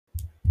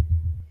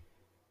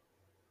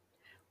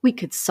We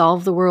could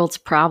solve the world's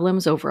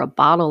problems over a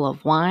bottle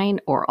of wine,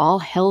 or all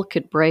hell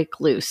could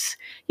break loose.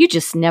 You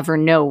just never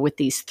know with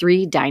these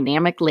three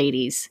dynamic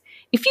ladies.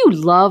 If you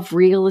love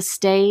real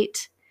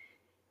estate,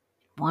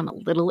 want a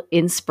little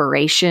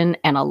inspiration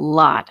and a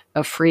lot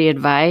of free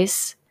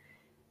advice,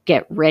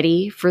 get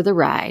ready for the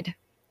ride.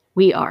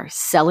 We are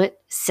Sell It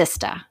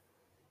Sista.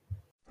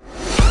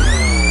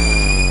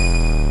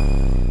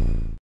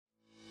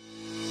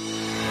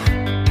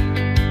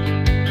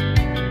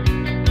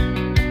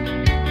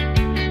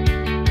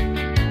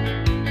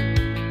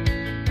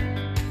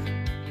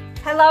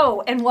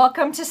 Hello, and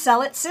welcome to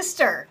Sell It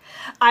Sister.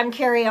 I'm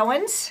Carrie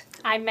Owens.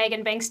 I'm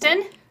Megan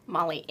Bankston.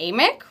 Molly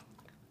Amick.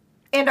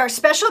 And our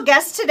special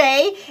guest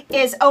today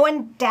is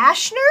Owen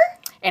Dashner.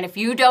 And if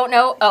you don't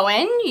know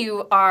Owen,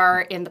 you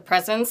are in the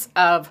presence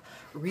of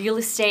real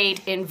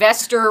estate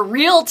investor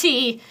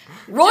royalty.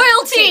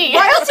 Royalty.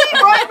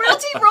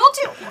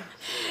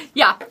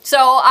 Yeah, so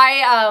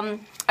I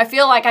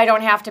feel like I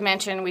don't have to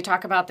mention, we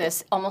talk about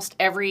this almost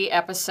every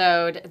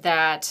episode,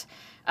 that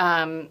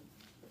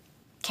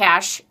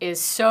cash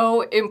is so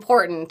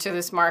important to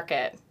this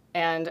market,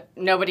 and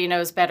nobody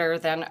knows better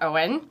than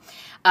Owen.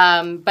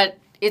 But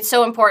it's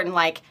so important,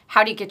 like,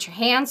 how do you get your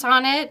hands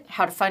on it,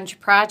 how to fund your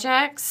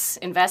projects,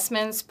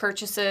 investments,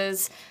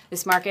 purchases.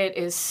 This market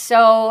is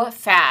so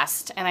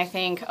fast, and I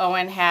think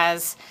Owen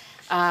has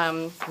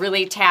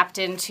really tapped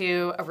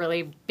into a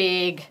really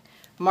big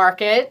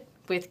market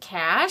with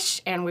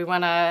cash, and we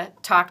want to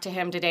talk to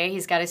him today.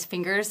 He's got his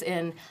fingers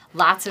in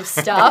lots of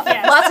stuff,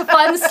 lots of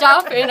fun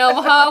stuff in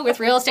Omaha with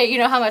real estate. You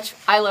know how much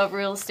I love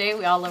real estate.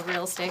 We all love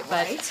real estate,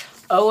 but right.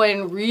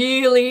 Owen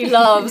really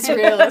loves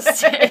real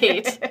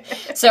estate.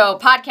 So,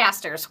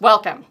 podcasters,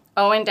 welcome,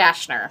 Owen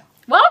Dashner.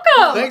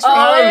 Welcome. Thanks for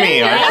having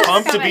me. I'm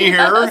pumped to be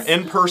here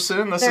in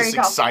person. This is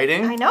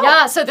exciting. I know.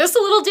 Yeah, so this is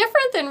a little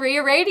different than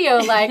RIA Radio.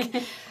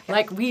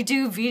 Like we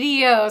do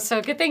video,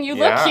 so good thing you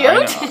look cute.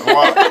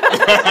 Well,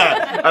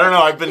 I don't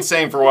know. I've been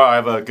saying for a while I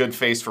have a good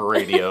face for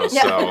radio,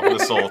 so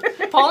this will.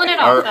 Pulling it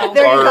off,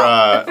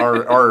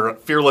 though. Our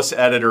fearless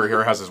editor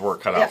here has his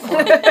work cut out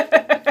for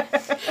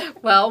him.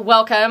 Well,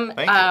 welcome.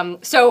 Thank you.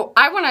 So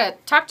I want to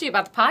talk to you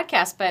about the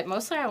podcast, but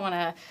mostly I want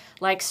to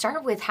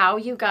start with how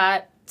you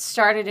got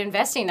started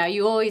investing. Now,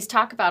 you always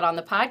talk about on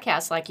the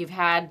podcast like you've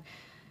had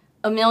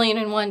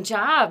 1,000,001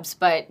 jobs,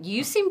 but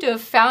you seem to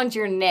have found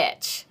your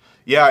niche.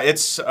 Yeah,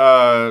 it's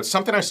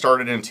something I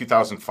started in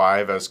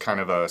 2005 as kind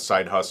of a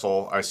side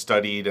hustle. I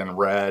studied and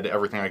read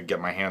everything I could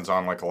get my hands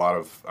on, like a lot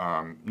of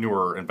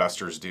newer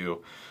investors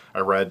do. I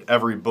read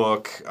every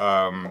book.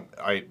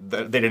 They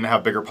didn't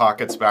have bigger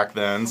pockets back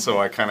then, so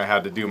I kind of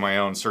had to do my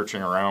own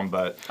searching around.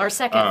 But our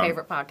second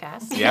favorite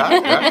podcast.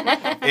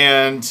 Yeah.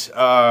 And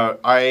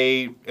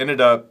I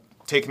ended up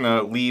taking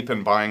the leap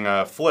and buying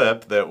a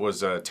flip that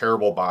was a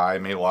terrible buy.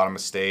 Made a lot of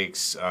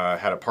mistakes.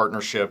 Had a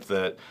partnership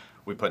that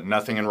we put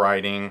nothing in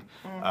writing.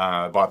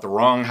 Bought the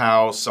wrong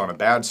house on a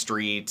bad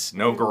street,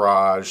 no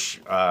garage,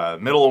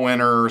 middle of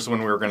winters when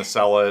we were going to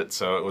sell it.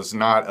 So it was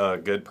not a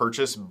good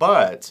purchase.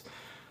 But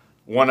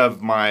one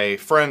of my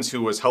friends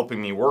who was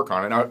helping me work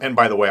on it, and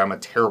by the way, I'm a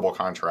terrible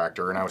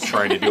contractor, and I was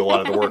trying to do a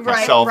lot of the work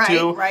myself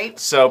too. Right.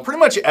 So pretty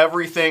much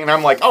everything, and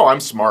I'm like, oh, I'm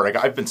smart.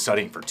 I've been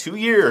studying for 2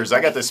 years.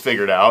 I got this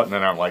figured out. And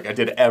then I'm like, I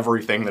did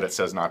everything that it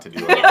says not to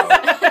do.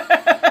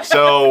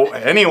 So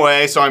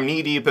anyway, I'm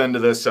knee deep into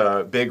this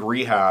big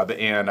rehab,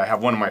 and I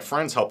have one of my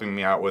friends helping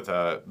me out with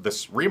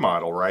this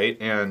remodel, right?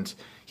 And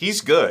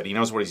he's good. He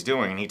knows what he's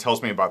doing, and he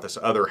tells me about this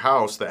other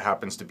house that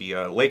happens to be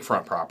a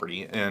lakefront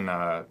property in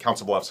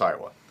Council Bluffs,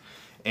 Iowa.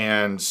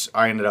 And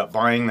I ended up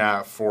buying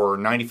that for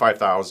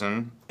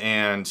 $95,000.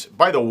 And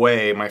by the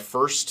way, my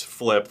first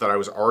flip that I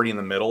was already in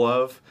the middle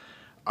of,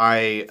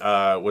 I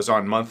was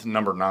on month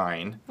number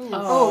 9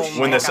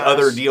 when this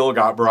other deal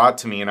got brought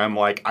to me, and I'm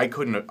like, I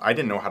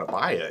didn't know how to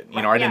buy it.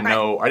 You know, I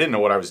didn't know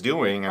what I was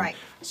doing, and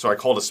so I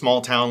called a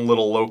small town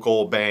little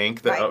local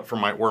bank that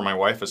from where my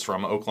wife is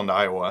from, Oakland,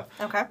 Iowa,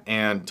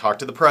 and talked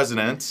to the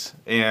president,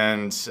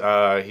 and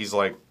he's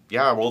like,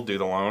 yeah, we'll do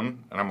the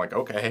loan. And I'm like,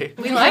 okay.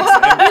 We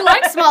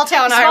like small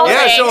town Iowa.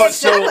 Yeah,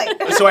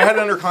 so I had it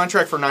under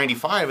contract for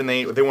 95, and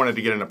they wanted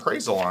to get an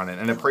appraisal on it,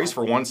 and it appraised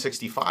for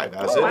 165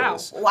 as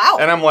is. Wow.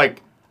 And I'm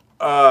like,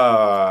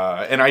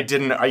 and I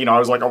didn't, I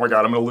was like, oh my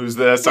God, I'm going to lose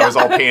this. I was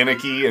all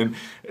panicky. And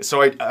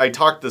so I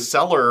talked the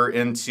seller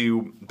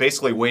into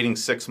basically waiting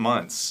 6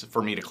 months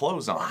for me to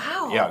close on it.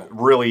 Wow. Yeah,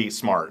 really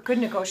smart. Good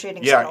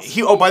negotiating skills.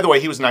 Yeah. By the way,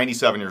 he was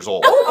 97 years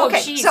old. Oh,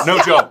 okay. So, no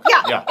joke.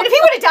 Yeah. And if he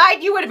would have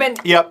died, you would have been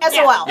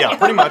SOL. Yeah,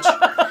 pretty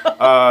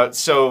much.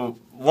 So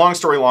long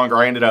story longer,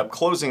 I ended up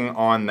closing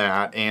on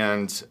that.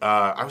 And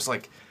I was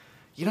like,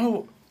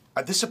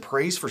 this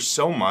appraised for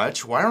so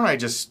much. Why don't I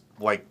just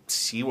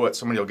see what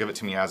somebody will give it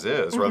to me as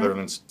is, rather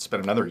than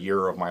spend another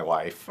year of my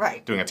life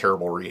doing a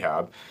terrible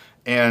rehab.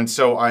 And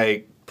so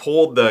I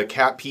pulled the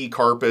cat pee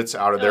carpets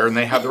out of there, and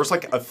there was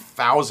like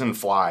 1,000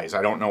 flies.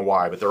 I don't know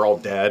why, but they're all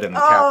dead, and the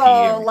cat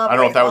pee. And I don't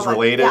know if that was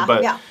related,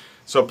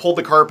 so I pulled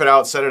the carpet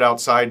out, set it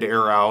outside to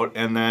air out,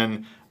 and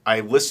then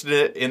I listed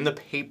it in the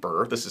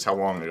paper. This is how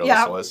long ago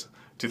this was.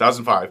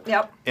 2005.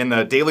 Yep. In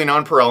the Daily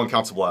Nonpareil in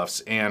Council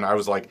Bluffs, and I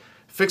was like,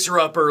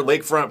 fixer-upper,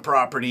 lakefront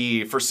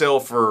property for sale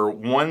for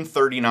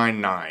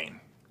 $139,900.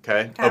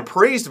 Okay?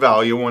 Appraised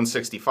value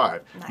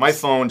 $165,000. Nice. My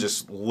phone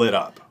just lit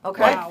up.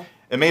 Okay. Like, Wow.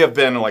 it may have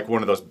been like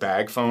one of those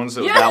bag phones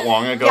that was that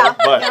long ago,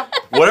 but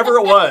whatever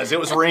it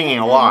was ringing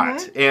a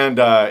lot. And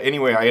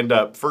anyway, I ended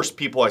up, first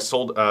people I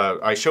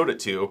showed it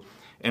to,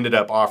 ended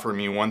up offering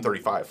me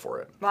 $135,000 for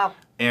it. Wow.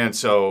 And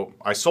so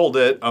I sold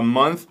it a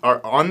month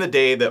on the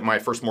day that my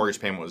first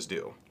mortgage payment was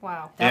due.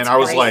 Wow. And I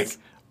was like,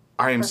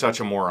 I am such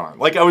a moron.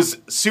 Like, I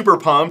was super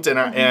pumped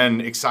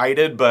and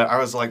excited, but I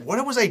was like,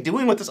 what was I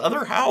doing with this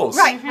other house?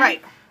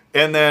 Right.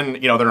 And then,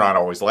 they're not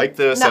always like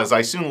this, No. as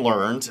I soon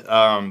learned.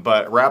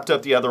 But wrapped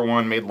up the other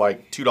one, made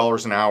like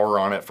 $2 an hour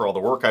on it for all the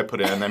work I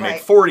put in. Then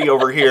made $40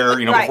 over here,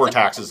 before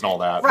taxes and all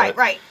that.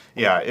 Right.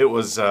 Yeah, it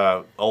was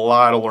a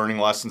lot of learning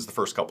lessons the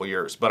first couple of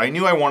years. But I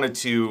knew I wanted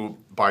to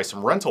buy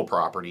some rental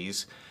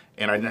properties,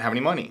 and I didn't have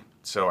any money.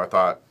 So I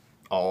thought,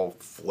 I'll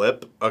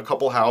flip a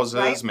couple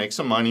houses, make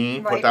some money,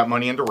 put that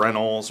money into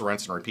rentals,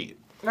 rinse and repeat.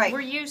 Right.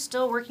 Were you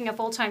still working a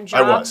full-time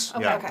job? I was,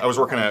 Okay. yeah. Okay. I was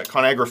working at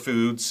ConAgra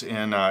Foods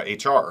in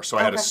HR. So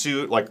I had a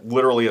suit, like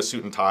literally a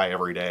suit and tie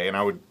every day. And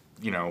I would,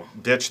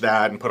 ditch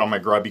that and put on my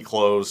grubby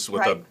clothes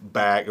with a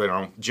bag,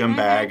 gym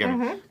bag,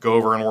 and go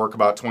over and work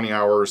about 20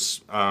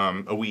 hours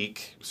a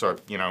week. So,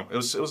 it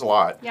was a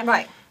lot. Yeah.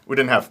 Right. We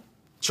didn't have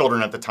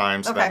children at the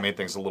time, so Okay. that made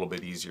things a little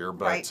bit easier.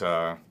 But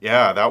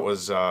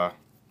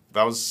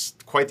that was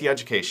quite the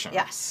education.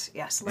 Yes.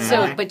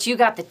 So, but you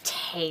got the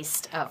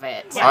taste of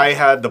it. I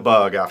had the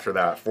bug after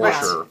that, for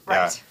sure. Right.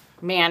 Yeah.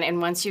 Man,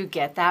 and once you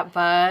get that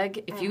bug,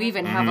 if you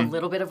even have a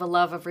little bit of a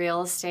love of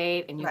real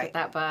estate and you get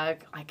that bug,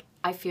 like,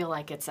 I feel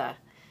like it's a...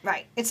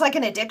 Right. It's like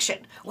an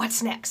addiction.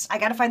 What's next? I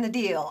got to find the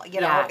deal.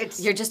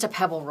 You're just a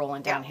pebble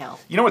rolling downhill.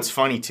 What's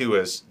funny, too,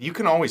 is you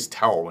can always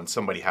tell when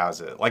somebody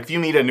has it. Like, if you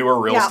meet a newer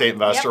real estate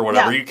investor or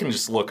whatever, you can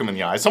just look them in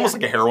the eye. It's almost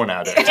like a heroin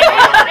addict.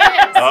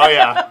 Oh,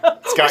 yeah.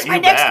 It's got you my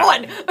next bad.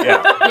 one.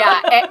 Yeah.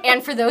 Yeah,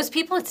 and for those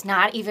people, it's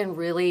not even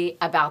really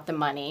about the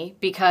money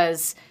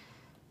because...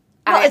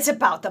 Well, it's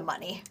about the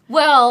money.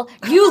 Well,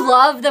 you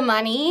love the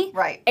money.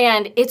 Right.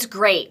 And it's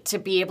great to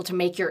be able to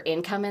make your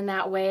income in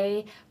that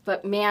way.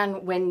 But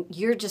man, when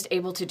you're just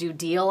able to do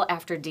deal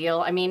after deal,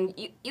 I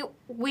mean,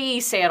 we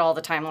say it all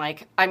the time.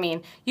 Like, I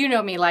mean, you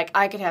know me, like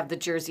I could have the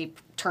Jersey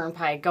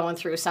Turnpike going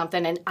through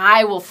something and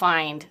I will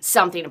find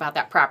something about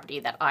that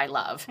property that I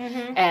love.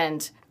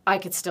 And I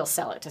could still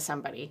sell it to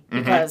somebody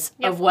because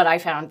of what I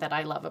found that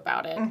I love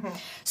about it.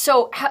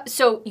 So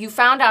you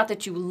found out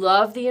that you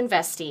love the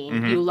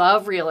investing, you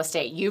love real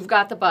estate, you've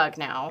got the bug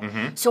now.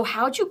 So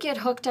how'd you get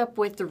hooked up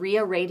with the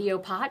RIA Radio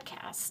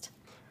podcast?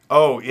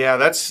 Oh, yeah,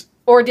 that's...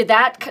 Or did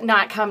that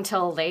not come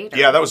till later?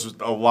 Yeah, that was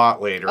a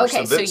lot later.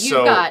 Okay, so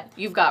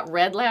you've got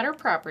Red Ladder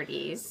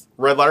Properties.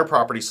 Red Ladder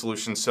Property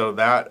Solutions. So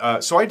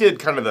that so I did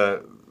kind of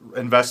the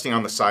investing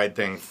on the side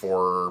thing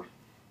for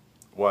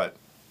what?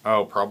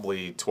 Oh,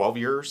 probably 12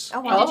 years. Oh,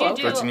 wow. Did you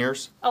do 13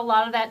 years. a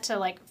lot of that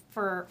to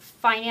for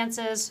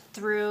finances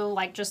through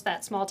just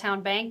that small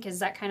town bank? Is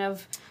that kind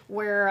of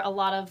where a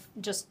lot of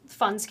just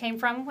funds came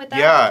from with that?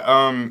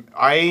 Yeah,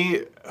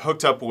 I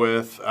hooked up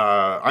with,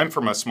 I'm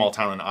from a small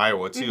town in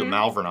Iowa too,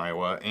 Malvern,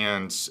 Iowa,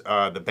 and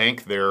the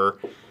bank there,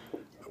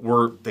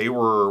 they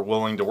were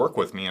willing to work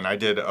with me, and I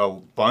did a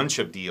bunch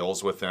of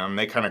deals with them.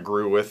 They kind of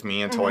grew with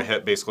me until I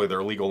hit basically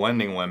their legal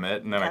lending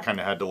limit, and then I kind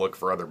of had to look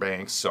for other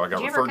banks, so I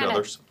got referred to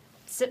others.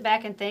 Sit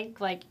back and think,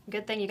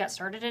 good thing you got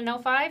started in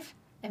 05?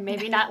 And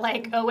maybe not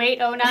 08,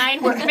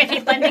 09, where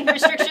maybe lending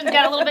restrictions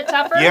got a little bit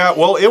tougher? Yeah,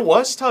 well, it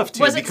was tough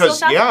too. Was it because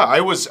still tough? Yeah,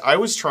 I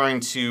was trying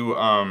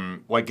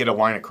to get a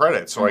line of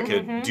credit so I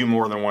could do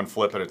more than one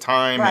flip at a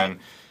time,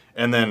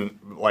 and then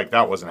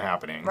that wasn't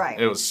happening. Right.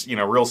 It was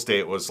real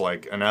estate was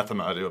like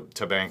anathema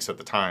to banks at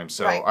the time.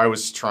 So I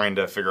was trying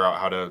to figure out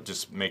how to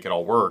just make it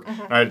all work.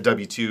 And I had a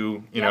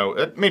W-2.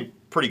 It made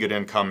pretty good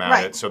income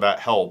at it, so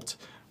that helped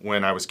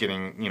when I was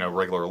getting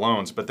regular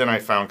loans. But then I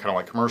found kind of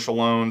like commercial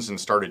loans and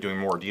started doing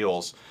more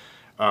deals.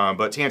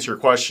 But to answer your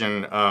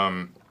question,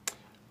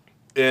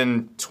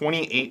 in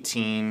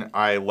 2018,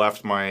 I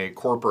left my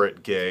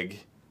corporate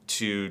gig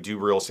to do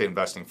real estate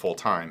investing full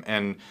time.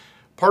 And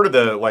part of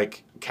the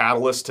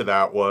catalyst to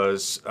that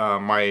was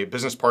my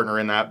business partner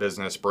in that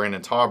business,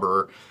 Brandon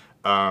Tauber.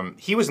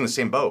 He was in the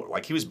same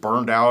boat. He was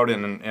burned out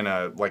in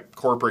a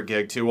corporate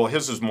gig too. Well,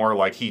 his was more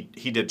he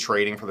did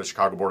trading for the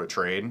Chicago Board of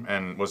Trade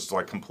and was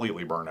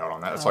completely burned out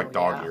on that. It's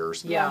dog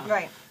years. Yeah.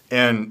 Right.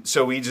 And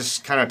so we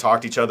just kind of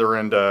talked each other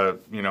into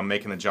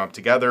making the jump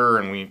together,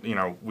 and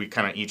we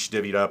kind of each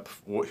divvied up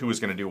who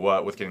was going to do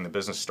what with getting the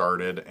business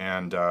started,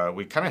 and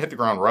we kind of hit the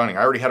ground running.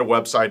 I already had a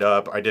website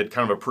up. I did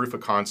kind of a proof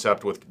of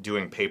concept with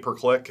doing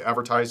pay-per-click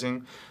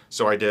advertising.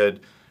 So I did.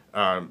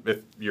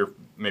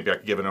 Maybe I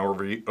could give an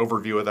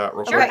overview of that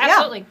real quick. Sure,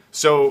 absolutely.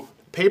 So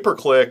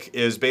pay-per-click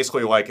is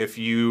basically if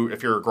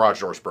your garage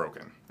door's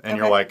broken and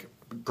you're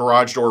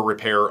garage door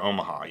repair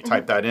Omaha. You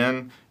type that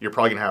in, you're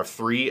probably gonna have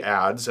 3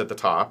 ads at the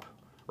top,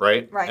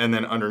 right? Right. And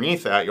then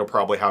underneath that, you'll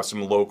probably have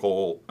some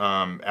local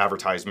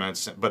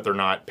advertisements, but they're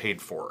not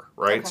paid for,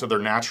 right? Okay. So they're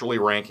naturally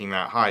ranking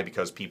that high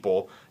because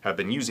people have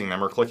been using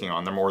them or clicking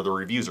on them, or the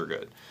reviews are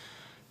good.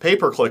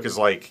 Pay-per-click is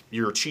like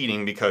you're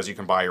cheating because you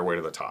can buy your way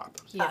to the top.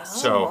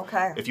 Yes. So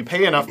okay. if you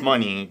pay enough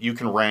money, you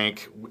can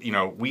rank,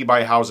 We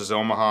Buy Houses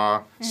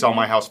Omaha, Sell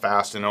My House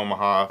Fast in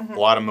Omaha, a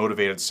lot of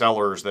motivated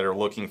sellers that are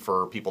looking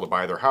for people to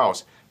buy their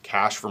house,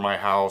 Cash for My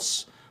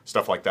House,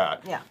 stuff like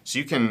that. Yeah. So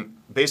you can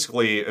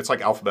basically, it's like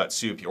alphabet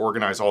soup. You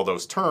organize all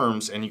those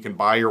terms and you can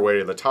buy your way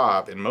to the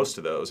top in most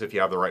of those if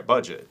you have the right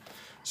budget.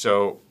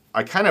 So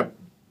I kind of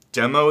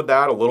demoed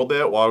that a little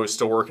bit while I was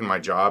still working my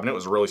job, and it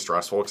was really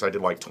stressful because I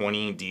did like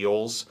 20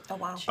 deals Oh,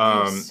 wow.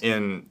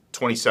 in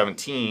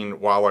 2017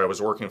 while I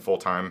was working full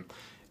time,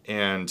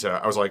 and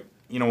I was like,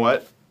 you know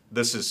what,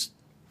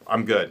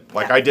 I'm good.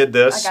 Like Yeah. I did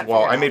this I got it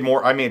while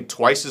figured I made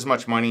twice as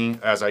much money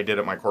as I did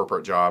at my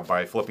corporate job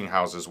by flipping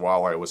houses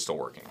while I was still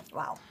working.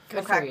 Wow.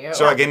 Good for you.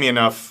 So that gave me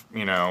enough,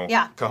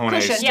 Yeah.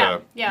 cojones Cushion.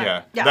 to,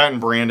 Yeah. That and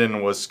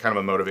Brandon was kind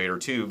of a motivator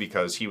too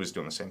because he was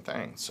doing the same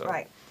thing. So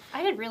Right.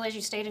 I didn't realize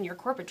you stayed in your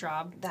corporate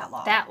job That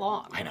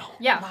long. I know.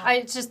 Yeah,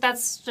 Wow.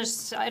 that's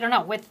just I don't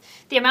know, with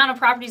the amount of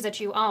properties that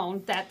you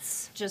own,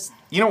 that's just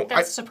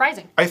that's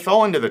surprising. I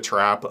fell into the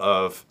trap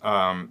of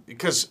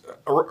because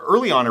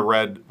early on I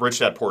read Rich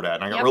Dad Poor Dad,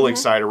 and I got Yep. really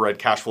excited. I read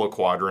Cash Flow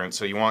Quadrant.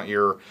 So you want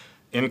your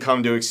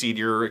income to exceed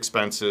your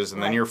expenses,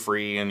 and then Right. you're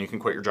free, and you can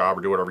quit your job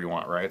or do whatever you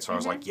want, right? So I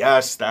was like,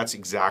 yes, that's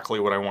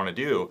exactly what I want to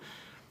do.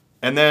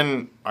 And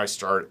then I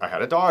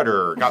had a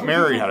daughter, got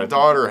married, had a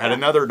daughter, had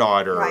another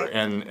daughter, Right.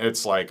 and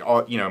it's like,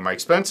 my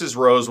expenses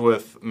rose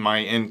with my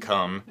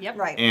income. Yep.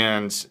 Right.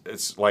 And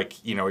it's like,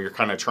 you're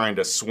kind of trying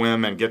to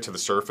swim and get to the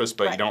surface,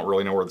 but you Right. don't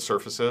really know where the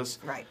surface is.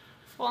 Right.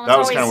 Well, That it's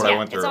was always, kinda what I yeah,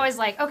 went it's through. always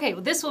like, okay,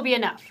 well, this will be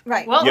enough.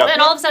 Right. Well, Yep.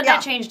 then all of a sudden Yeah.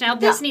 that changed. Now Yeah.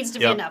 this needs to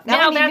be Yep. enough.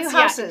 Now we need that's new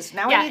houses.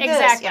 Now we yeah, need this.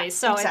 exactly. Yeah,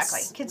 So exactly.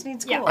 it's Kids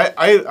need yeah. school.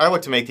 I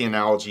like to make the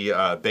analogy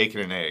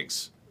bacon and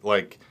eggs.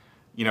 Like,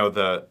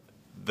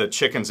 the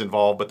chicken's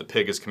involved, but the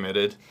pig is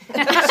committed.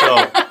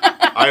 So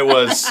I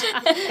was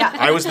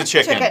the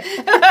chicken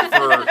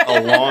for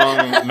a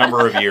long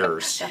number of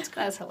years.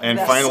 that's hilarious. And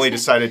finally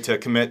decided to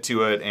commit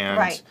to it and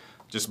Right.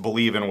 just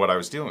believe in what I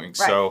was doing.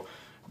 So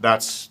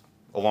that's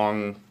a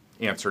long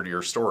answer to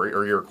your story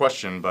or your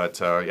question, but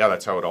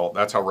that's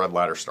how Red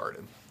Ladder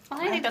started. Well,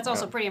 I think that's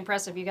also pretty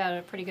impressive. You got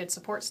a pretty good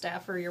support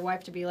staff for your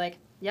wife to be like,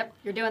 "Yep,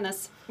 you're doing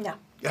this." Yeah.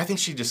 I think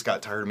she just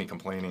got tired of me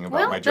complaining about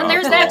Well, my job. then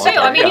there's for a that long too.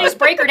 I time. mean, Yeah. you just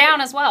break her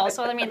down as well.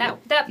 So I mean, that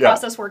Yeah.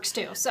 process works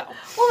too. So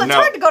Well, it's No.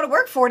 hard to go to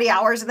work 40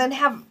 hours and then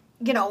have,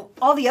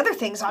 all the other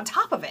things on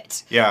top of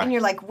it. Yeah. And you're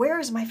like,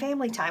 where's my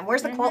family time?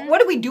 Where's the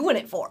what are we doing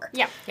it for?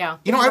 yeah, Yeah.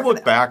 I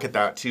look back at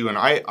that too, and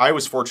I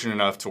was fortunate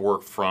enough to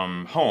work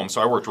from home.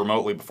 So I worked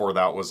remotely before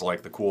that was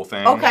like the cool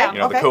thing. Okay,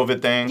 The okay. COVID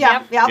thing.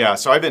 Yeah, yeah. Yeah,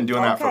 so I've been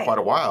doing that for Okay. quite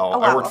a while. Oh,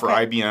 wow, I worked for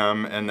okay.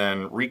 IBM, and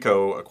then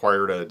Ricoh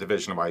acquired a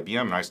division of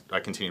IBM, and I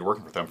continued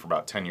working for them for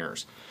about 10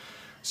 years.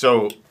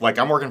 So,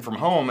 I'm working from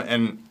home,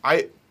 and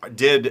I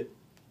did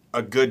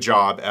a good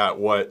job at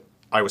what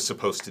I was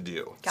supposed to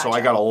do. So I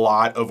Gotcha. got a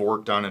lot of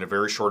work done in a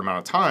very short amount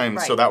of time,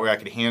 so Right. that way I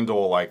could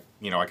handle, I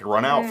could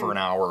run out for an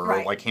hour,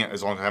 Right. or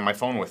as long as I had my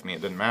phone with me,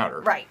 it didn't matter.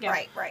 Right,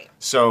 Yeah. right.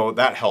 So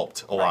that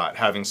helped a lot,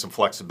 having some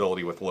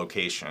flexibility with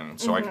location,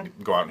 so I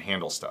could go out and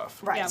handle stuff.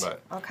 Right. Yeah.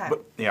 But, Okay.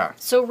 but, yeah,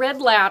 So Red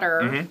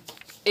Ladder Mm-hmm.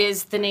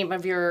 is the name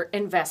of your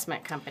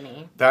investment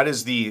company. that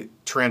is the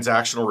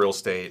transactional real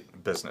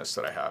estate business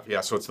that I have.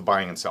 Yeah, so it's the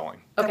buying and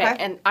selling. Okay, Okay.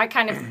 and I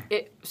kind of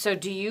so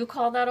do you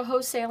call that a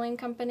wholesaling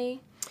company?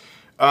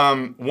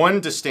 One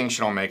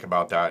distinction I'll make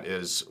about that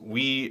is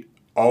we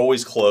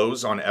always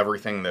close on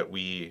everything that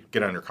we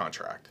get under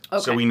contract. So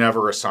Okay. we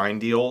never assign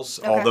deals,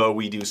 although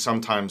we do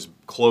sometimes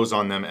close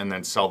on them and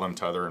then sell them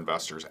to other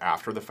investors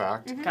after the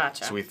fact.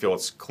 Gotcha. So we feel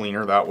it's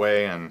cleaner that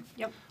way and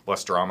Yep.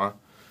 less drama.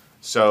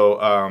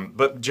 So,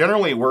 but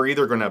generally we're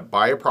either going to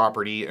buy a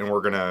property and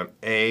we're going to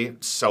A,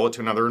 sell it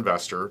to another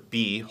investor,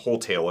 B,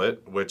 wholesale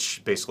it,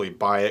 which basically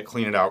buy it,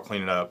 clean it out,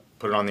 clean it up,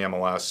 put it on the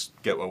MLS,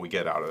 get what we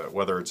get out of it,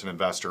 whether it's an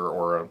investor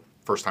or a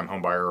first-time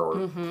home buyer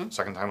or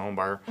second-time home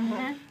buyer.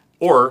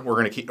 Or we're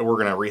going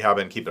to rehab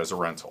it and keep it as a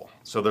rental.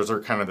 So those are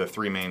kind of the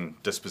three main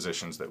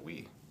dispositions that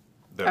we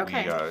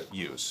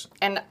use.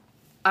 And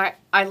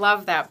I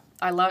love that.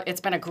 It's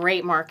been a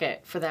great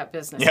market for that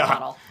business Yeah,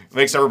 model. it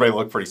makes everybody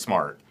look pretty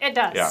smart. It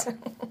does. Yeah.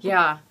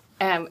 Yeah.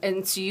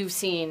 And so you've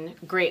seen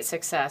great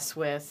success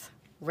with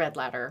Red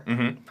Ladder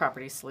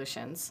Property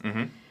Solutions.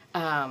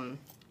 And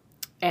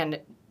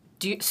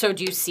do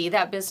you see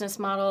that business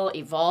model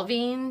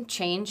evolving,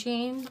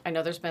 changing? I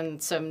know there's been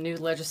some new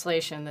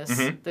legislation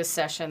this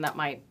session that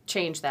might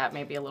change that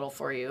maybe a little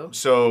for you.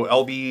 So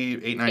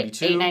LB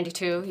 892.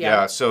 892,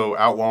 Yeah, so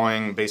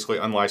outlawing basically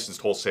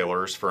unlicensed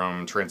wholesalers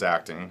from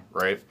transacting,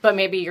 right? But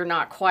maybe you're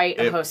not quite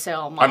a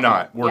wholesale model. I'm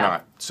not. We're Yeah.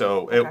 not.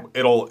 So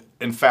it'll,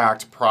 in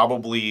fact,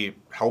 probably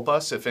help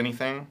us, if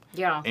anything.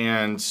 Yeah.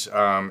 And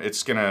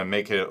it's going to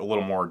make it a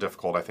little more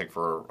difficult, I think,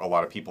 for a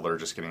lot of people that are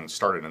just getting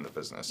started in the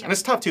business. And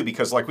it's tough, too,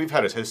 because, we've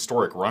had a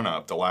historic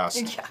run-up the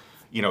last,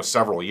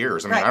 several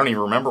years. I mean, Right. I don't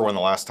even remember when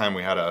the last time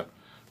we had a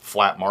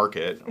flat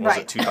market. Was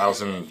Right. it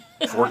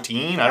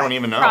 2014? I don't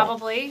even know.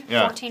 Probably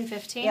Yeah. 14,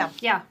 15.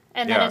 Yeah.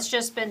 And then Yeah. it's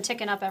just been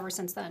ticking up ever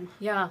since then.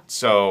 Yeah.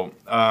 So,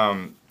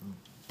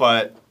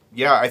 but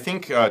yeah, I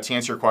think to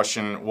answer your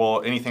question,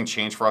 will anything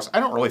change for us? I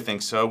don't really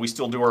think so. We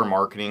still do our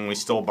marketing. We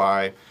still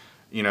buy,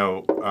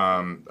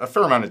 a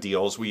fair amount of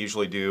deals. We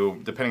usually do,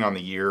 depending on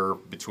the year,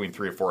 between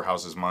 3 or 4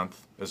 houses a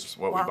month is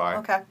what we buy.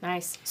 Okay.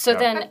 Nice. So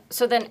Yeah.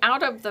 then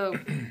out of the,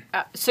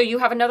 so you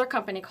have another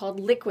company called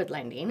Liquid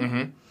Lending.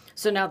 Mm-hmm.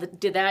 So now,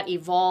 did that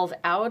evolve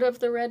out of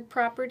the Red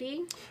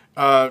property?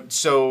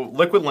 So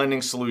Liquid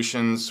Lending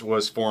Solutions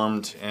was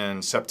formed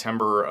in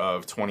September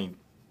of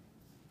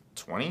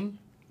 2020.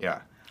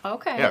 Yeah.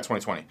 Okay. Yeah,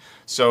 2020.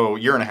 So a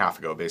year and a half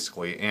ago,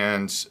 basically.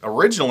 And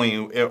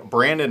originally,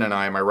 Brandon and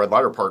I, my Red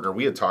Ladder partner,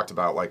 we had talked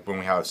about, like, when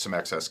we have some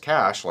excess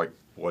cash, like,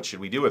 what should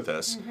we do with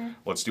this?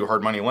 Let's do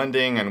hard money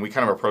lending. And we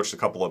kind of approached a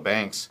couple of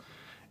banks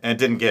and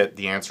didn't get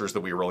the answers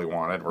that we really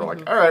wanted. We're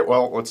like, all right,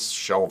 well, let's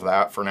shelve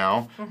that for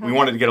now. We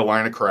wanted to get a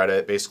line of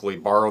credit, basically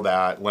borrow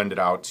that, lend it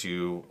out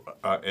to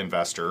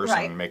investors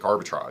Right. and make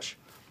arbitrage,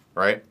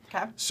 right?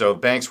 Okay. So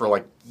banks were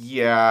like,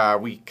 yeah,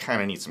 we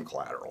kind of need some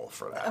collateral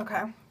for that.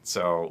 Okay.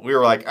 So we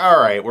were like, all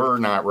right, we're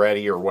not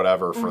ready or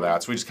whatever for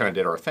that. So we just kind of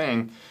did our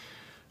thing.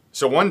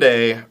 So one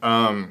day,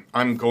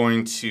 I'm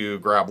going to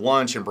grab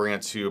lunch and bring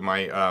it to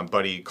my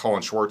buddy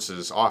Colin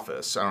Schwartz's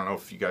office. I don't know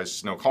if you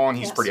guys know Colin.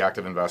 He's a pretty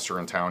active investor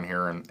in town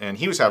here. And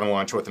he was having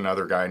lunch with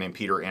another guy named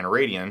Peter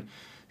Anaradian,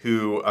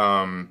 who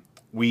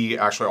we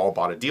actually all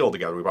bought a deal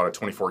together. We bought a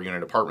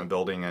 24-unit apartment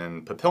building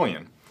in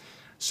Papillion.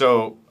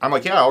 So I'm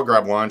like, yeah, I'll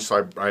grab lunch.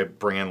 So I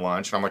bring in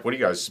lunch. And I'm like, what are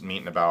you guys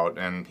meeting about?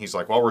 And he's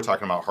like, well, we're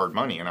talking about hard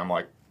money. And I'm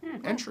like,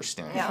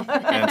 interesting. Yeah.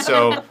 And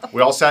so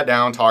we all sat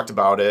down, talked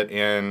about it,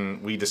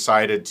 and we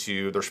decided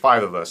there's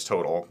 5 of us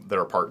total that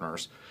are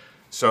partners.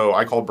 So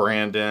I called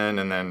Brandon,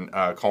 and then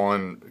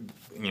Colin,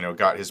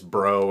 got his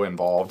bro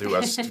involved who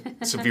has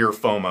severe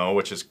FOMO,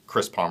 which is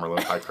Chris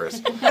Pomerlin. Hi,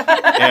 Chris.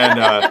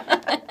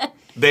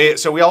 And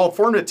so we all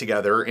formed it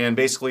together, and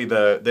basically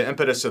the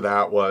impetus of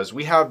that was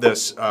we have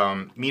this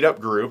meetup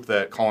group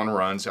that Colin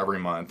runs every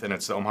month, and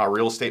it's the Omaha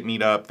Real Estate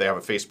Meetup. They have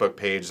a Facebook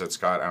page that's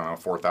got,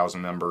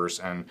 4,000 members,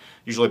 and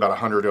usually about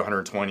 100 to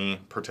 120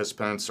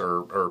 participants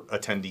or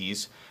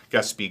attendees,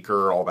 guest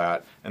speaker, all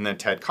that. And then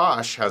Ted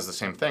Kosh has the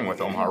same thing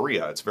with Omaha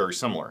RIA. It's very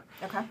similar.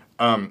 Okay.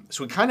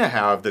 So we kind of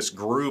have this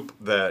group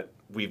that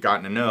we've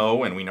gotten to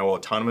know, and we know a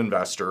ton of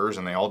investors,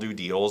 and they all do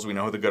deals. We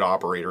know who the good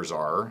operators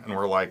are, and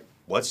we're like,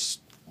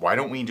 why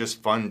don't we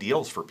just fund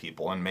deals for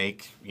people and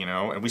make,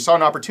 and we saw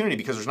an opportunity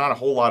because there's not a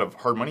whole lot of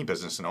hard money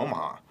business in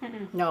Omaha.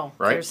 No,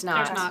 Right? there's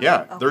not. There's not.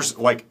 Yeah, Okay. there's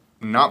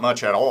not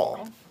much at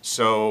all.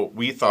 So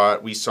we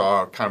thought we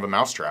saw kind of a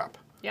mousetrap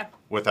Yeah.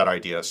 with that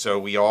idea. So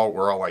we're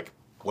all like,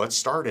 let's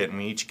start it. And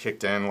we each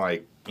kicked in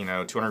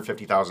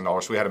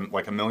 $250,000. So we had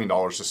 $1 million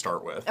to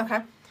start with. Okay.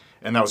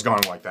 And that was gone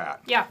like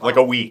that. Yeah. Like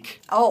a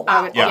week. Oh,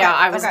 wow. Yeah.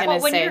 I was Okay. gonna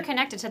Well, when say. you're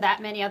connected to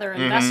that many other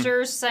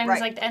investors, things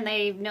Right. like, and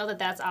they know that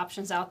that's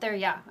options out there,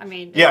 yeah. I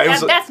mean, Yeah, it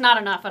was like- that's not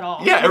enough at all.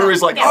 Yeah,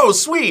 everybody's like, Yeah. oh,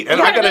 sweet. And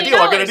You I got got $1 a deal,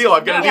 I got a million. deal, I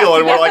got a Yeah. deal.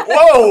 And we're like,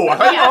 whoa,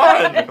 hang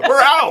on.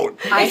 We're out.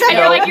 I And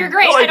you're like, you're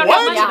great. You're like, I don't what?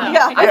 have much of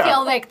Yeah. them. I Yeah.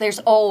 feel like there's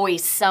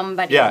always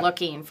somebody Yeah.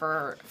 looking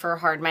for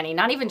hard money.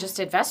 Not even just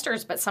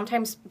investors, but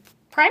sometimes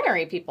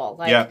primary people.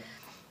 Yeah.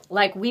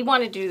 Like we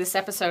want to do this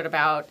episode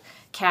about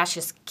cash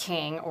is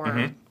king or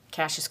Mm-hmm.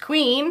 cash is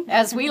queen,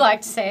 as we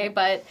like to say.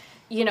 But,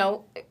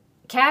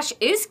 cash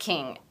is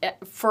king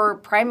for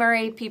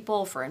primary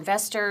people, for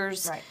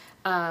investors.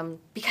 Right.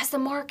 Because the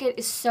market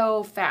is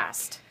so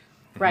fast,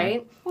 Mm-hmm.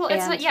 right? Well,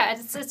 it's And- not, yeah,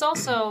 it's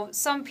also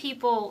some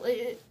people,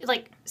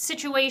 like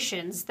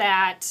situations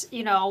that,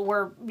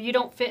 where you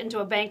don't fit into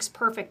a bank's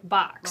perfect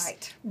box.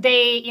 Right.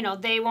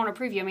 They won't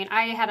approve you. I mean,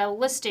 I had a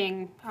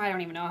listing, I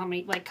don't even know how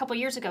many, like a couple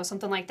years ago,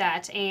 something like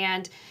that.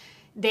 And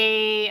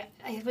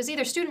it was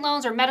either student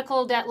loans or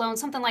medical debt loans,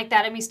 something like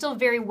that. I mean, still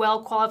very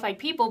well qualified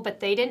people, but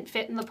they didn't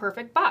fit in the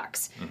perfect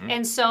box.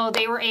 And so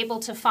they were able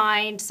to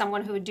find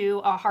someone who would do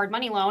a hard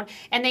money loan,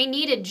 and they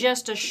needed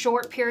just a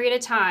short period of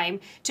time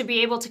to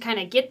be able to kind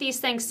of get these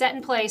things set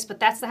in place, but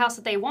that's the house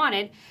that they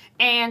wanted.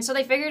 And so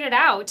they figured it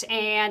out,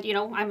 and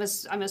I'm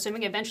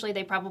assuming eventually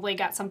they probably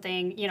got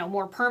something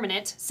more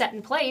permanent set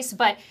in place,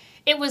 but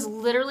it was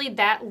literally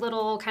that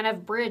little kind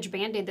of bridge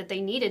Band-Aid that they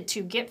needed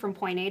to get from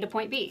point A to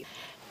point B.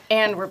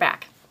 And we're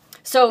back.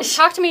 So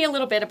talk to me a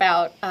little bit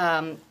about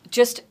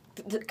just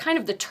kind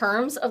of the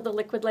terms of the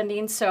liquid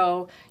lending.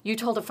 So you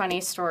told a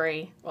funny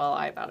story. Well,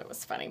 I thought it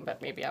was funny,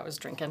 but maybe I was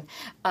drinking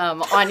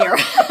on your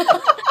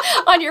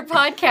on your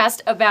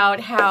podcast about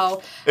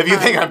how. If you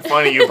think I'm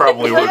funny, you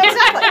probably were.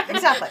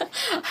 Exactly.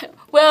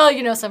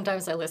 Well,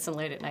 sometimes I listen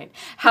late at night.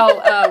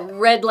 How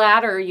Red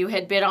Ladder, you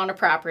had bid on a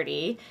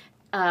property.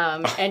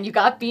 And you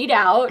got beat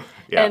out,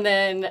 Yeah. and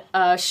then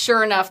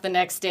sure enough, the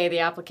next day the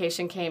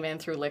application came in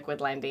through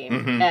liquid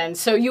lending, and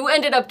so you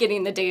ended up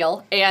getting the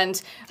deal.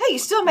 And Hey, you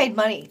still made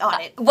money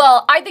on it.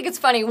 well, I think it's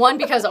funny, one,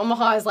 because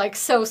Omaha is like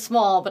so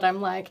small, but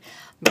I'm like,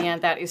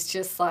 Man, that is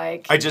just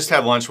like... I just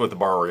had lunch with the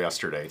borrower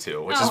yesterday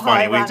too, which is Oh,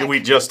 funny. ironic.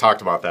 We just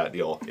talked about that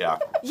deal. Yeah.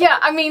 Yeah,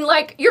 I mean,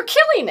 like, you're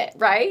killing it,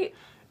 right?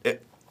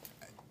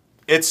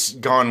 It's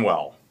gone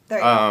well. There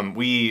you go.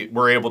 We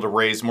were able to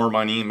raise more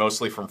money,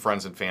 mostly from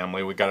friends and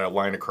family. We got a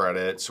line of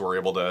credit, so we're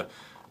able to,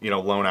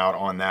 loan out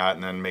on that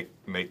and then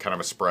make kind of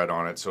a spread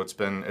on it. So it's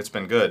been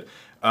good.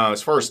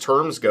 As far as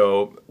terms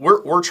go,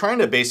 we're trying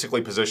to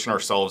basically position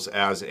ourselves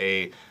as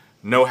a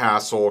no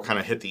hassle, kind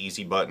of hit the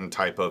easy button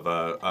type of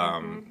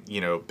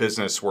a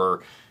business where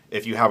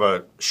if you have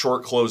a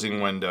short closing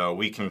window,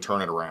 we can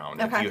turn it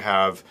around. Okay. If you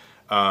have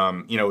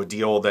a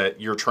deal that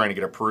you're trying to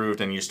get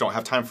approved and you just don't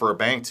have time for a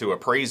bank to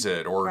appraise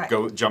it or Right.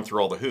 go jump through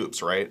all the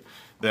hoops, right?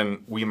 Then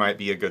we might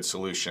be a good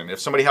solution. If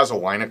somebody has a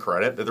line of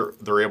credit that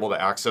they're able to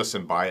access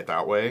and buy it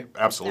that way,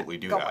 absolutely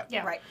do Go that. on.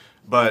 Yeah. Right.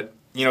 But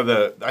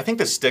I think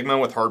the stigma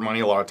with hard money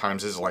a lot of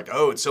times is like,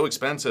 oh, it's so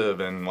expensive,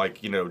 and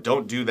like,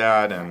 don't do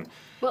that, and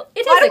Well, it I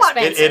is don't want,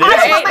 expensive. It I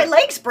is. don't want my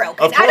legs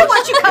broken. Of I don't course.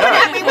 want you coming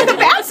Yeah. at me with a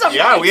bat something.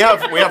 yeah, we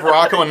have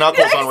Rocco and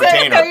Knuckles on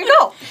retainer. There you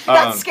go.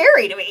 That's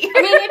scary to me.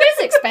 I mean, it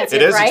is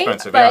expensive, It is right?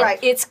 expensive, but yeah. Right.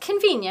 it's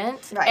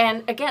convenient. Right.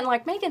 And again,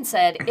 like Megan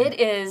said,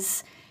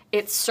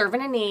 it's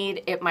serving a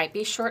need. It might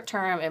be short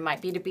term. It might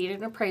be to beat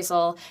an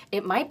appraisal.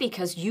 It might be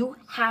because you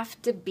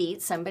have to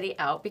beat somebody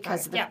out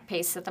because of the Yeah.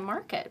 pace of the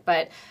market.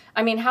 But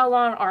I mean, how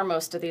long are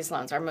most of these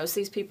loans? Are most of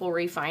these people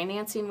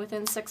refinancing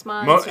within 6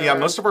 months? Yeah, or-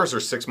 most of ours are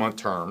 6-month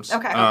terms.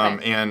 Okay.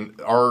 And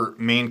our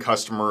main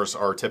customers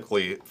are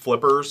typically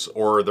flippers,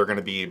 or they're going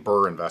to be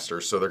BRRRR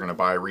investors. So they're going to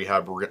buy,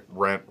 rehab,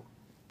 rent,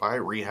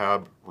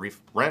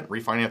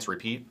 refinance,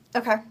 repeat.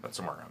 Okay. That's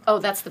somewhere around there. Oh,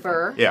 that's the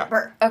BRRRR? Yeah.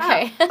 Burr.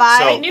 Okay. Bye.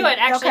 So- I knew it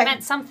actually Okay.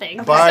 meant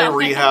something. Buy, So-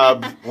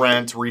 rehab,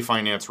 rent,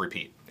 refinance,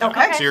 repeat. Yeah.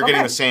 Okay. So you're getting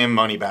Okay. the same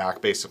money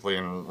back, basically,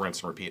 in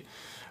rinse and repeat.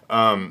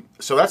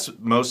 So that's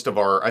most of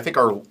I think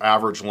our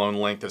average loan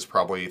length is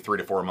probably 3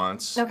 to 4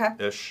 months. Okay.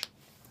 Ish.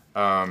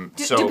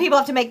 Do people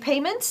have to make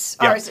payments?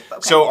 Yeah. Or is it,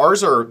 okay. So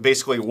ours are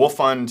basically, we'll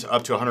fund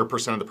up to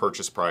 100% of the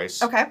purchase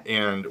price. Okay.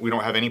 And we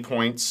don't have any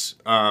points,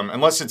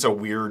 unless it's a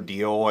weird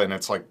deal and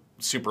it's like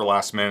super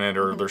last minute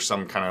or there's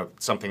some kind of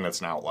something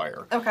that's an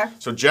outlier. Okay.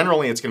 So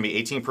generally it's going to be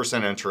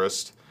 18%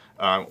 interest,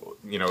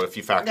 if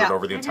you factor it Yeah.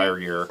 over the entire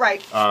year.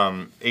 Right.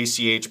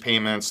 ACH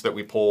payments that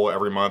we pull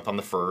every month on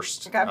the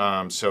first. Okay.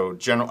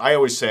 I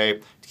always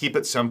say, to keep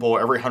it simple,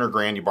 every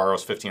 $100,000 you borrow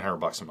is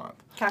 $1,500 a month.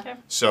 Okay.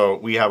 So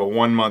we have a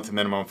 1 month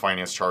minimum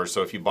finance charge.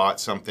 So if you bought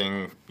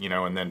something,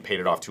 and then paid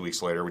it off 2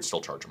 weeks later, we'd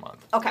still charge a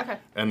month. Okay.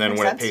 And then Makes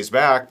when sense. it pays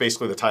back,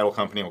 basically the title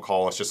company will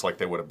call us just like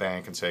they would a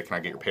bank and say, can I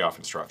get your payoff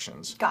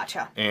instructions?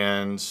 Gotcha.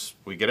 And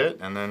we get it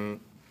and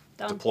then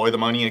Done. deploy the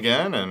money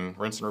again and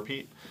rinse and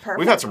repeat. Perfect.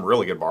 We've had some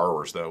really good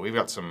borrowers though. We've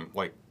got some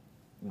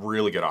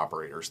really good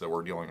operators that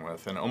we're dealing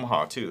with in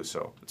Omaha too.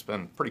 So it's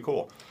been pretty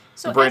cool.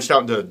 So we branched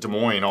out into Des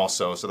Moines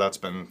also. So that's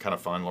been kind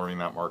of fun learning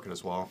that market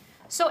as well.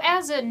 So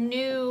as a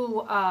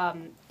new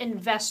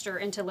investor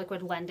into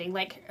liquid lending,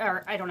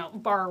 or I don't know,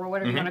 borrower,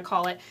 whatever you want to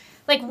call it,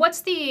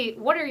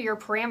 what are your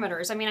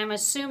parameters? I mean, I'm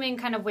assuming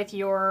kind of with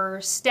your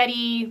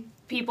steady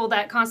people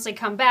that constantly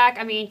come back,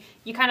 I mean,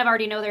 you kind of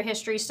already know their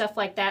history, stuff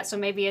like that, so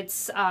maybe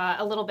it's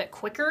a little bit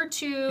quicker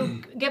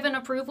to give an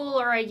approval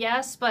or a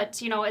yes,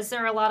 but, is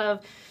there a lot of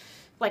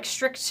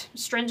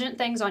stringent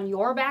things on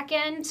your back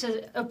end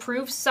to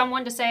approve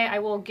someone to say, I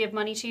will give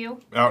money to you?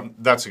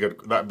 That's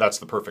that's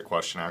the perfect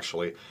question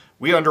actually.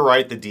 We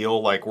underwrite the deal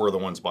like we're the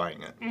ones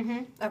buying it.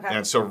 Okay.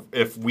 And so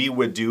if we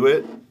would do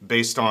it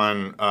based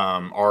on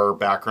our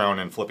background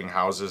in flipping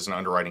houses and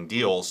underwriting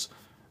deals,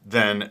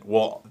 then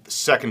we'll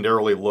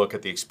secondarily look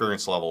at the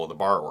experience level of the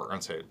borrower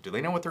and say, do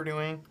they know what they're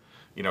doing?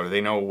 Do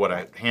they know what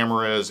a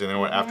hammer is? Do they know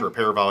what after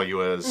repair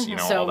value is?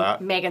 So all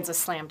that. Megan's a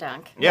slam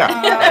dunk.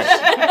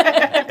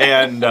 Yeah.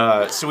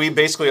 And so we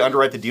basically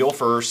underwrite the deal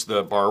first,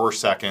 the borrower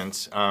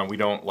second. We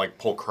don't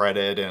pull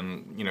credit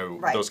and,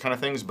 Right. those kind of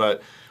things,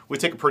 but we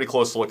take a pretty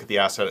close look at the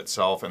asset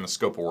itself and the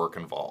scope of work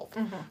involved.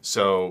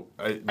 So,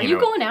 Are you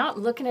going out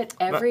and looking at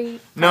every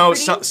No,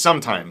 property?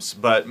 sometimes,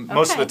 but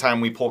most of Okay. the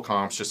time we pull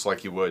comps just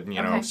like you would,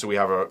 Okay. So we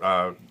have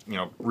a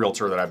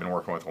realtor that I've been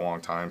working with a long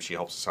time. She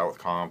helps us out with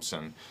comps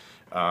and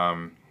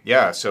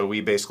so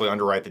we basically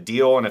underwrite the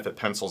deal, and if it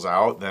pencils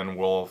out, then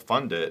we'll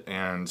fund it.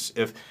 And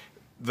if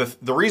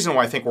the reason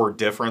why I think we're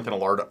different than a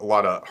lot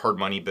of hard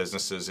money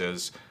businesses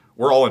is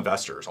we're all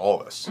investors, all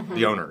of us,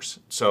 the owners.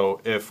 So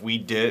if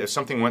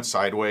something went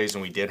sideways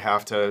and we did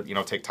have to,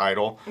 take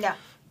title, Yeah.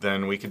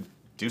 then we could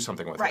do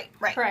something with Right. it.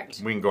 Right.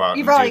 Correct. We can go out.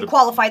 You've and already do the,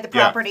 qualified the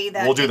yeah, property.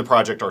 That we'll do the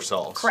project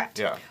ourselves. Correct.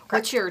 Yeah.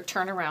 What's your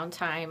turnaround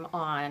time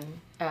on?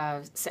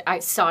 I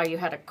saw you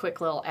had a quick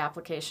little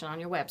application on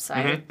your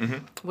website.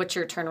 What's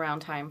your turnaround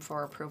time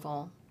for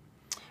approval?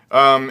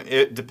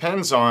 It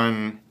depends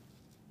on.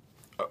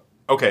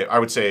 Okay, I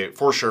would say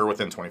for sure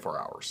within 24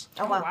 hours.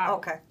 Oh wow. Wow.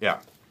 Okay. Yeah.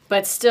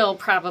 But still,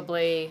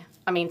 probably.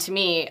 I mean, to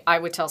me, I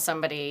would tell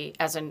somebody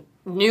as a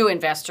new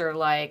investor,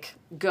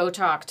 go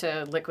talk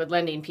to liquid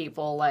lending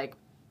people,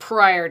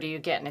 prior to you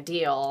getting a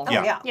deal. Oh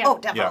Yeah. yeah. Yeah. Oh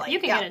definitely. You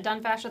can yeah. get it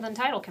done faster than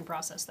title can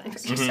process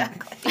things.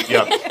 Exactly.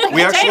 Yeah.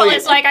 We Title actually.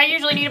 is I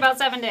usually need about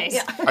 7 days.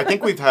 Yeah. I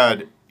think we've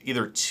had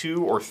either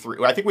 2 or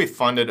 3. I think we've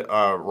funded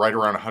right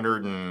around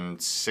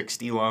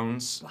 160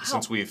 loans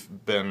since we've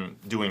been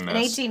doing this.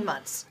 In 18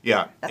 months.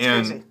 Yeah, That's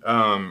and crazy.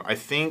 I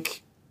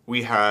think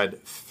we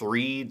had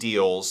 3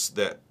 deals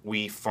that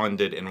we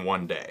funded in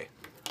one day.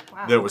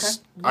 Wow. That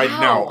was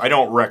I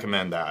don't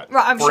recommend that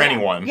Right, I'm for sure.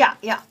 anyone. Yeah,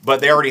 yeah. But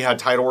they already had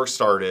title work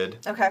started.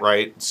 Okay.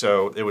 Right,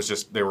 so it was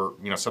just they were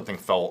something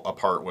fell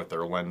apart with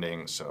their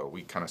lending, so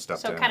we kind of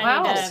stepped So in. kind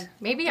Wow. of need to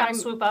Maybe kind I'm-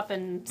 of swoop up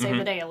and save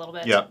the day a little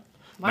bit. Yep.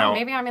 Wow, Now,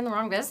 maybe I'm in the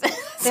wrong business.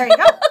 There you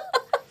go.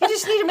 You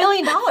just need $1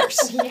 million.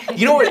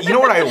 You know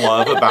what I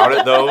love about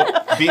it though,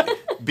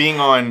 being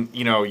on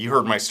you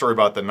heard my story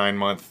about the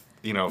 9-month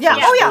Yeah. first,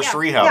 Oh, yeah. first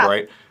rehab, Yeah.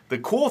 right? The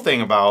cool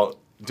thing about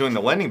doing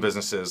the lending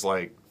business is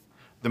like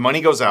the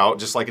money goes out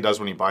just like it does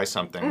when you buy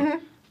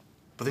something,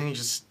 but then you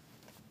just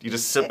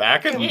sit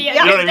back and Yeah, you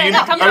know what I then mean.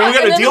 it comes I mean, out, we got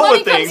and to then deal the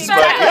with money comes things,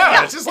 back. but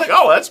yeah, it's just like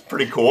that's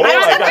pretty cool. I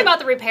don't have to got- worry about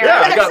the repair. Yeah, I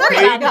I don't got have to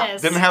worry paid. about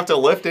this. Didn't have to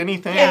lift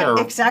anything Yeah,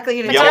 or exactly.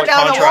 You didn't yell tear at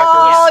down the contractors.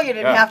 wall. You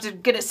didn't Yeah. have to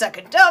get a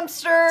second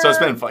dumpster. So it's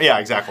been fun. Yeah,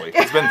 exactly.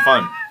 It's been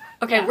fun.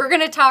 Okay, we're going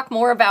to talk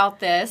more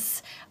about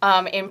this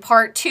in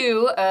part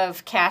 2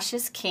 of Cash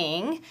is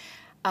King.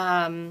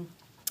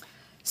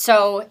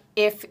 So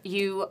if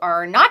you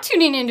are not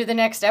tuning into the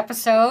next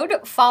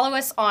episode, follow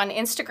us on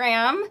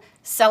Instagram,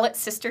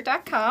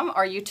 sellitssister.com,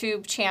 our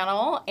YouTube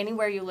channel,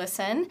 anywhere you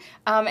listen,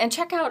 and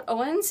check out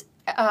Owen's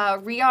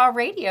RIA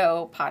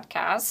Radio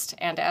podcast.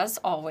 And as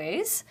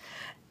always,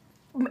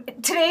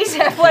 Today's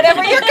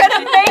whatever you're going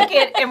to make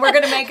it, and we're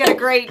going to make it a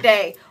great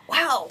day.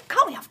 Wow,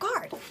 caught me off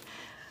guard.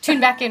 tune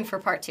back in for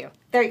part 2.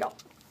 There you go.